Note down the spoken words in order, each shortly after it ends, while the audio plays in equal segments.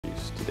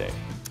today.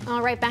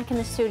 All right, back in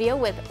the studio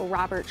with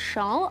Robert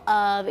Schaal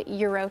of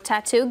Euro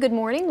Tattoo. Good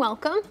morning,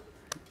 welcome.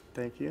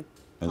 Thank you.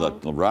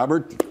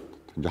 Robert,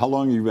 how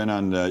long have you been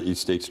on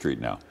East State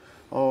Street now?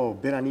 Oh,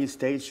 been on East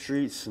State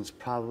Street since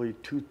probably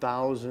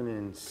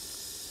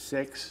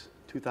 2006,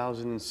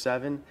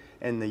 2007,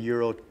 and the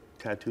Euro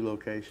Tattoo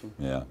location.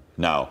 Yeah.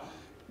 Now,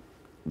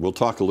 we'll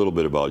talk a little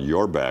bit about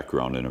your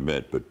background in a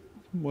minute, but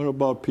what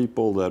about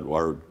people that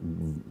are,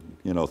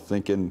 you know,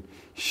 thinking,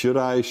 should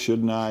I,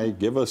 shouldn't I?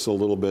 Give us a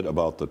little bit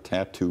about the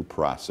tattoo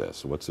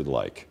process. What's it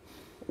like?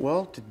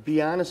 Well, to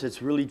be honest,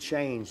 it's really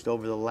changed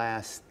over the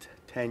last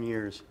 10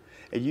 years.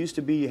 It used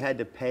to be you had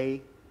to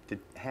pay to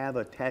have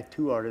a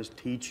tattoo artist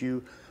teach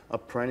you,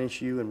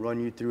 apprentice you, and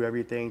run you through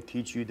everything,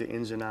 teach you the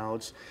ins and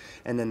outs,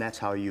 and then that's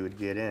how you would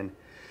get in.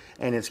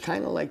 And it's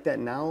kind of like that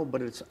now,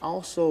 but it's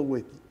also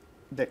with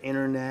the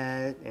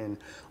internet and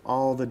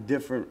all the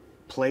different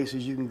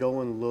places you can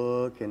go and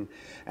look, and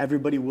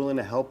everybody willing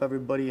to help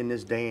everybody in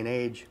this day and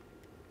age.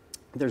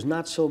 There's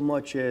not so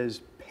much as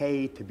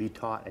pay to be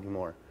taught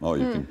anymore. Oh,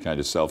 you can kind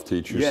of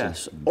self-teach yourself?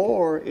 Yes,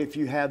 or if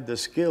you have the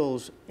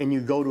skills and you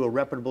go to a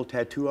reputable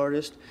tattoo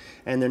artist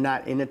and they're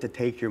not in it to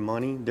take your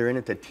money, they're in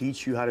it to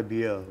teach you how to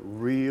be a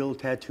real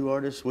tattoo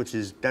artist,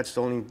 that's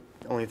the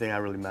only thing I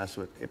really mess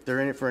with. If they're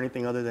in it for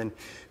anything other than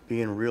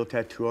being a real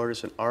tattoo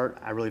artist and art,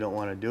 I really don't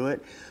want to do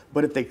it.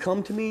 But if they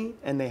come to me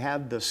and they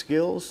have the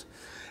skills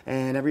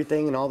and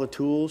everything and all the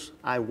tools,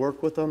 I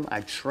work with them,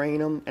 I train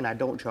them, and I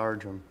don't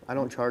charge them. I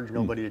don't charge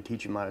nobody to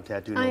teach them how to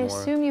tattoo no more. I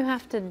assume you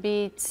have to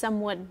be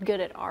somewhat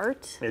good at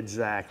art.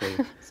 Exactly.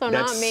 So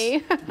not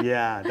me.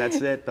 Yeah, that's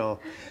it though.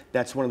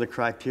 That's one of the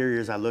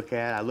criteria I look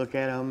at. I look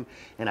at them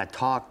and I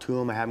talk to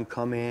them, I have them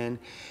come in,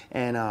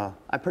 and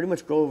I pretty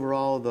much go over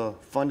all the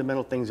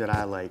fundamental things that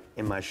I like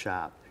in my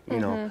shop,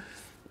 you know.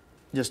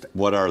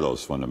 What are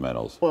those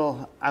fundamentals?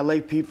 Well, I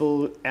like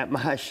people at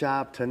my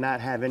shop to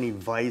not have any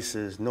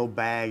vices, no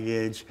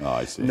baggage,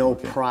 no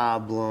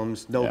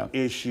problems, no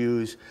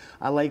issues.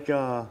 I like,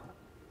 I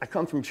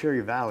come from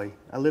Cherry Valley.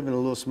 I live in a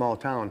little small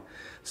town.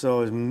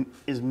 So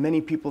as many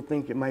people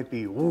think it might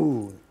be,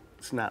 ooh,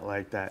 it's not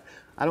like that.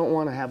 I don't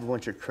want to have a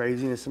bunch of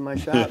craziness in my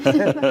shop.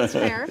 That's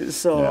fair.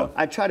 So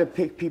I try to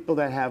pick people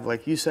that have,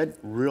 like you said,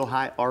 real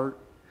high art.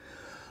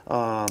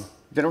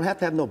 They don't have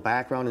to have no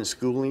background in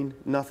schooling,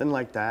 nothing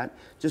like that.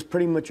 Just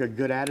pretty much a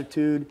good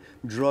attitude,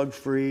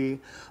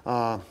 drug-free.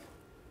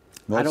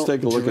 Let's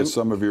take a look at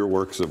some of your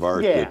works of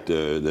art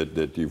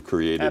that you've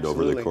created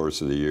over the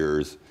course of the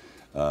years.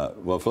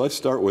 Well, let's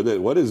start with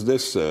it. What is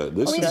this?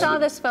 We saw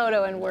this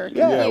photo and work.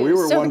 Yeah, we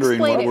were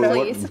wondering,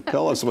 please.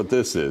 Tell us what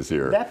this is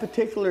here. That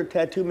particular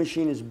tattoo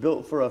machine is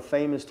built for a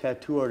famous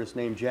tattoo artist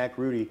named Jack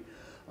Rudy.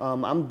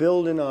 I'm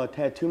building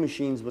tattoo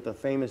machines with a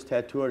famous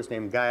tattoo artist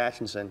named Guy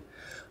Atchison,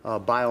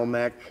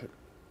 biomech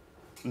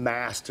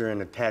master in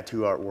the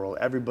tattoo art world.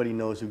 Everybody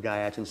knows who Guy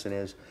Atchison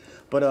is.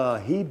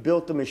 But he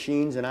built the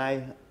machines and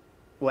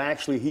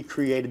he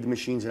created the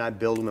machines and I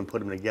built them and put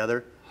them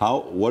together.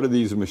 What do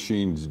these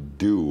machines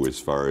do as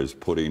far as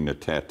putting a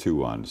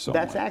tattoo on someone?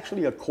 That's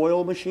actually a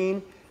coil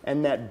machine,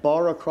 and that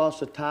bar across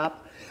the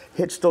top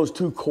hits those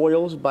two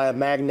coils by a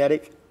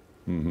magnetic,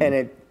 and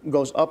it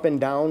goes up and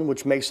down,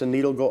 which makes the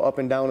needle go up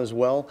and down as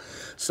well.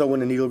 So when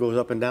the needle goes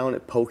up and down,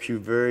 it pokes you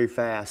very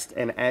fast.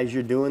 And as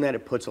you're doing that,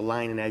 it puts a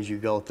line in as you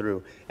go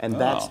through. And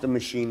that's the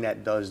machine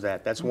that does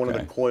that. That's one of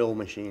the coil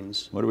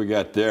machines. What do we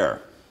got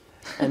there?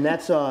 And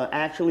that's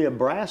actually a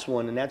brass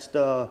one, and that's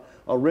the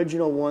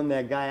original one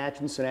that Guy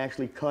Atchison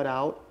actually cut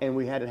out, and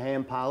we had it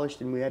hand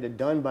polished, and we had it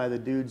done by the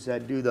dudes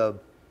that do the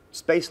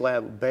Space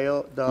Lab.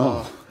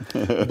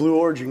 The Blue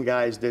Origin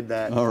guys did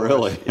that. Oh,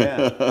 really?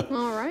 Yeah.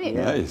 All right.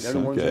 Yeah, nice. they're the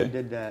ones that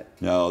did that.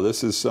 Now,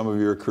 this is some of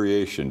your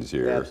creations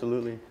here. Yeah,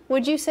 absolutely.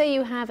 Would you say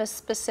you have a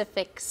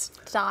specific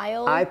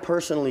style? I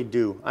personally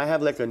do. I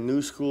have like a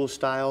new school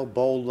style,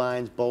 bold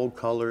lines, bold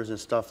colors, and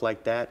stuff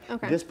like that.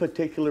 Okay. This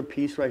particular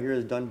piece right here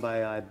is done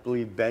by, I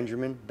believe,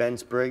 Ben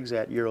Spriggs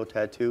at Euro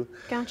Tattoo.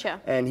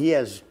 Gotcha. And he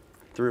has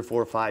 3 or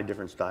 4 or 5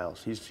 different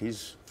styles.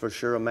 He's for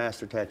sure a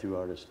master tattoo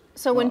artist.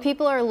 So when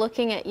people are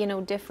looking at,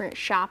 different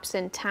shops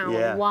in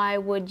town, why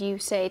would you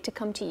say to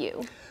come to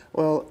you?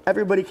 Well,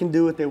 everybody can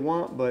do what they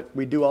want, but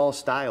we do all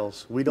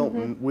styles. We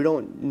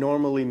don't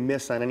normally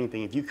miss on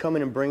anything. If you come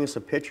in and bring us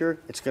a picture,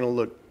 it's going to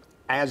look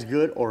as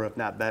good or if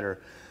not better.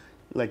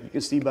 Like you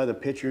can see by the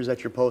pictures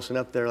that you're posting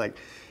up there, like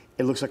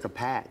it looks like a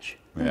patch.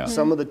 Yeah.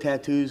 Some of the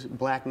tattoos,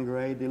 black and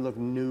gray, they look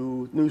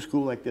new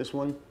school like this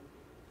one.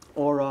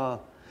 Or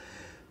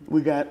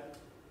we got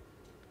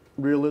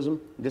realism.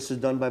 This is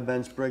done by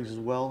Ben Spriggs as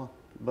well.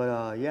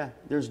 But yeah,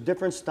 there's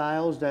different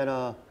styles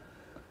that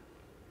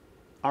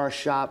our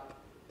shop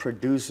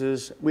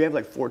produces. We have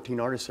like 14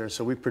 artists there,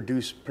 so we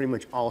produce pretty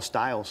much all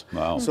styles.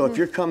 Wow. So if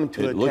you're coming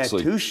to a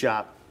tattoo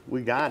shop,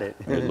 we got it.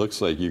 It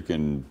looks like you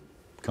can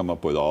come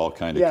up with all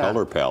kind of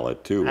color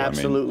palette too.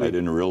 Absolutely. I mean, I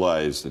didn't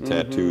realize the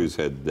tattoos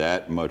had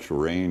that much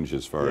range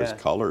as far as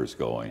colors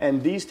going.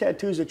 And these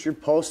tattoos that you're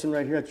posting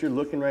right here, that you're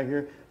looking right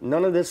here,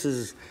 none of this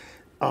is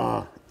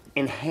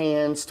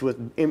enhanced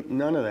with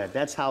none of that.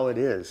 That's how it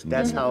is.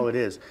 That's how it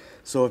is.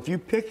 So if you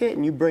pick it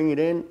and you bring it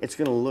in, it's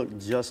going to look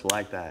just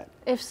like that.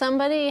 If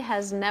somebody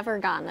has never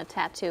gotten a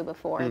tattoo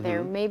before,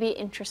 they're maybe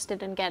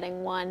interested in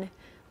getting one,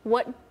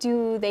 what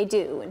do they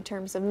do in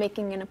terms of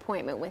making an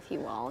appointment with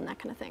you all and that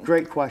kind of thing?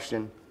 Great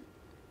question.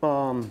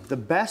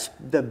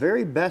 The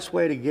very best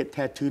way to get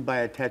tattooed by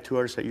a tattoo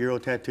artist at Euro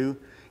Tattoo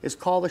is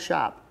call the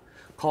shop.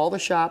 Call the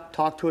shop,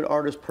 talk to an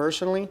artist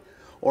personally,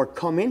 or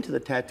come into the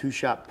tattoo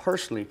shop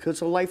personally, because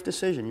it's a life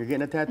decision. You're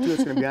getting a tattoo,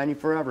 it's gonna be on you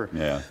forever.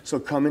 Yeah. So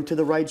come into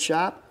the right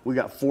shop. We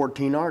got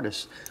 14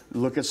 artists.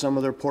 Look at some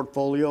of their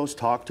portfolios,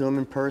 talk to them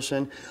in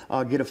person,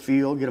 get a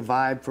feel, get a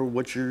vibe for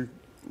what you're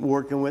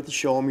working with,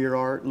 show them your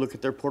art, look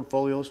at their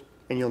portfolios,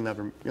 and you'll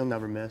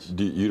never miss.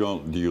 Do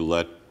you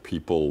let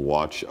people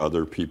watch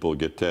other people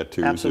get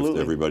tattoos? Absolutely.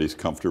 If everybody's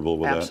comfortable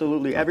with that?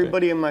 Absolutely. Okay.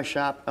 Everybody in my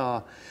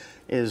shop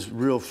is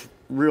real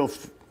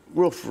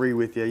free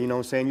with you. You know what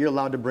I'm saying? You're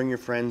allowed to bring your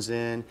friends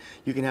in.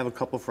 You can have a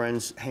couple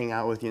friends hang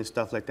out with you and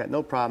stuff like that.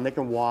 No problem. They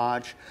can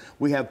watch.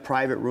 We have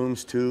private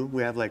rooms too.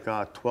 We have like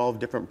 12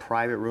 different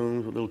private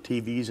rooms with little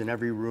TVs in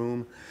every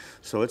room.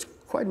 So it's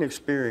quite an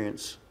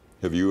experience.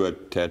 Have you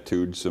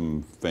tattooed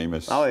some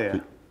famous? Oh yeah.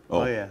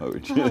 Oh yeah.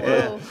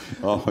 Yeah.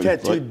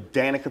 Tattooed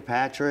Danica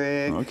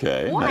Patrick.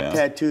 Okay. What? I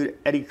tattooed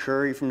Eddie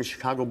Curry from the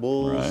Chicago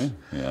Bulls. Right.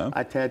 Yeah.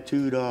 I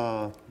tattooed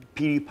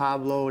Petey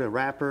Pablo, the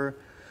rapper.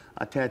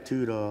 I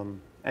tattooed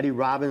Eddie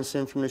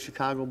Robinson from the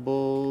Chicago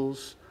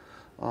Bulls.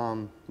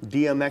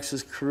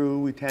 DMX's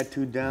crew, we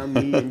tattooed them,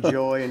 me and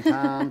Joy and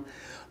Tom.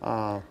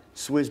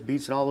 Swiss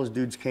Beats and all those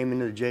dudes came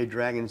into the J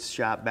Dragon's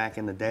shop back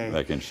in the day.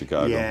 Back in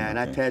Chicago. Yeah, and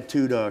I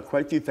tattooed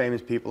quite a few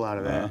famous people out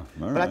of there. all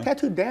But I right.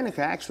 tattooed Danica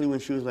actually when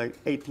she was like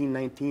 18,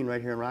 19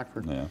 right here in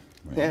Rockford. Yeah.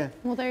 Yeah.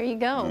 Well, there you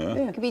go.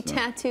 Yeah. You could be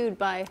tattooed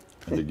by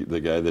The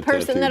guy that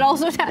person tattooed. that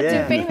also tattooed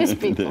Yeah. famous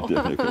people.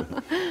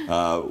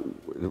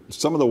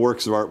 Some of the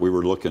works of art we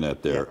were looking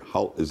at there.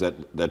 How is that?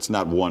 That's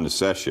not one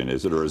session,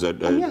 is it, or is that?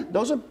 Yeah,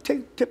 those are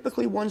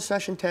typically one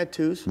session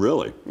tattoos.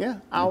 Really? Yeah,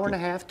 hour and a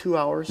half, 2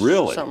 hours.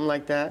 Really? Something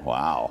like that.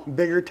 Wow.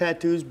 Bigger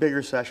tattoos,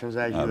 bigger sessions,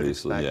 as you would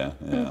Obviously,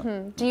 expect.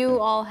 yeah. Do you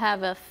all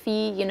have a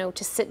fee,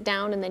 to sit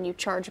down and then you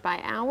charge by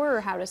hour,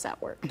 or how does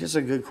that work? This is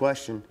a good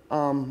question.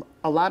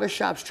 A lot of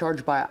shops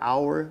charge by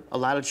hour. A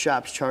lot of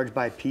shops charge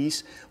by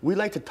piece. We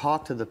like to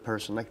talk to the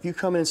person. Like if you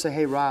come in and say,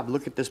 hey, Rob,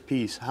 look at this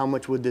piece. How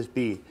much would this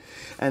be?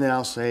 And then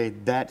I'll say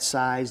that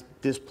size,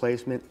 this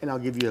placement, and I'll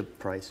give you a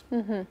price.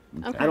 Okay.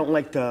 I don't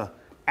like to,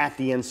 at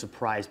the end,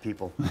 surprise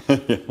people.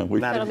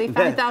 That'll be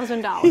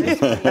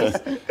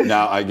 $5,000.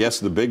 Now, I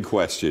guess the big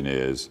question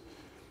is,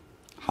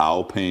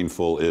 how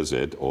painful is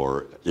it,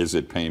 or is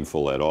it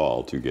painful at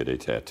all to get a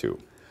tattoo?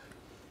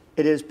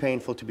 It is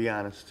painful, to be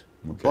honest.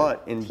 Okay.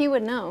 But in He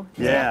would know.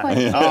 Yeah.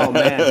 Oh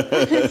man.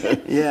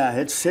 Yeah.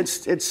 It's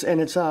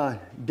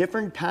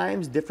different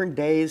times, different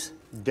days,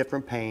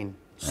 different pain.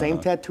 Same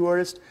tattoo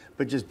artist,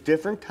 but just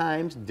different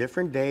times,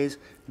 different days,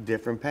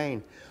 different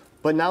pain.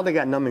 But now they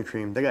got numbing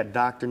cream. They got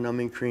Dr.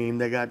 Numbing Cream.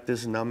 They got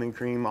this numbing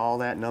cream, all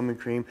that numbing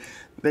cream.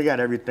 They got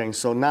everything.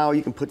 So now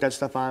you can put that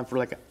stuff on for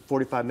like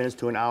 45 minutes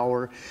to an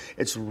hour.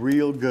 It's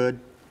real good.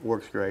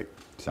 Works great.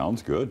 They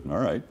good. All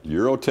right.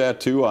 Euro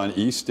Tattoo on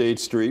East State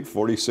Street,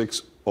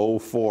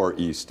 4604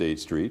 East State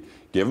Street.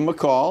 Give them a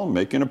call,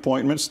 make an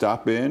appointment,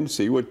 stop in,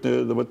 see what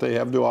they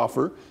have to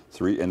offer.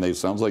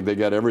 Sounds like they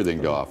got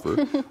everything to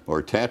offer.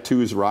 Or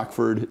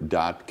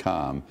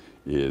tattoosrockford.com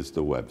is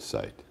the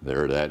website.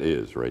 There that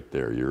is, right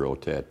there, Euro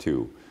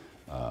Tattoo.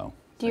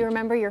 Do you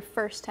remember your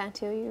first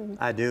tattoo?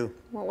 I do.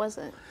 What was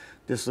it?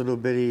 This little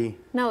bitty.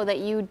 No, that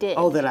you did.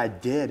 Oh, that I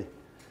did.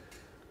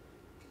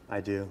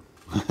 I do.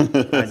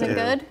 Was it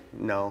good?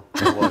 No,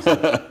 it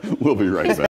wasn't. We'll be right back.